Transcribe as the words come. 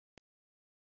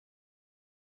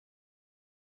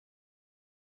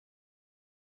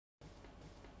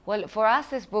Well, for us,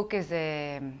 this book is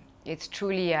it's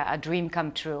truly a dream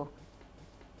come true.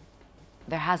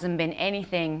 There hasn't been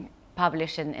anything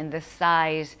published in this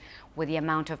size, with the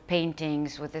amount of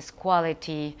paintings, with this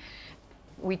quality.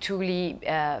 We truly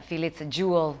feel it's a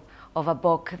jewel of a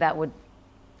book that would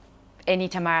any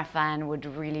Tamarze fan would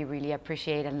really, really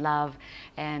appreciate and love.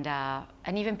 And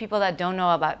even people that don't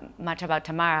know much about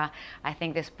Tamarze, I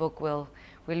think this book will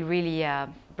really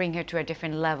bring her to a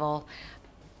different level.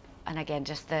 And again,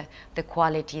 just the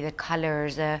quality, the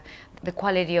colors, the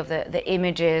quality of the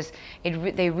images,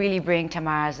 they really bring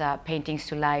Tamarze's paintings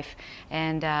to life.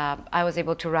 And I was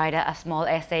able to write a small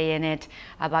essay in it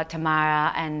about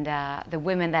Tamarze and the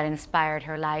women that inspired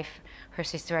her life, her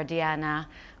sister Adriana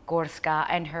Gorska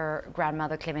and her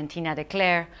grandmother Clementina de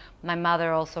Clare. My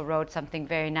mother also wrote something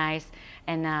very nice,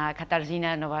 and Katarzyny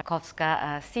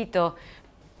Nowakowskiej-Sito,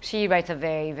 she writes a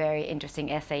very, very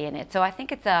interesting essay in it. So I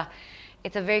think it's a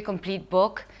very complete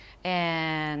book,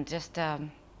 and just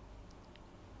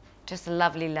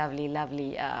lovely, lovely,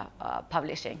 lovely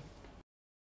publishing.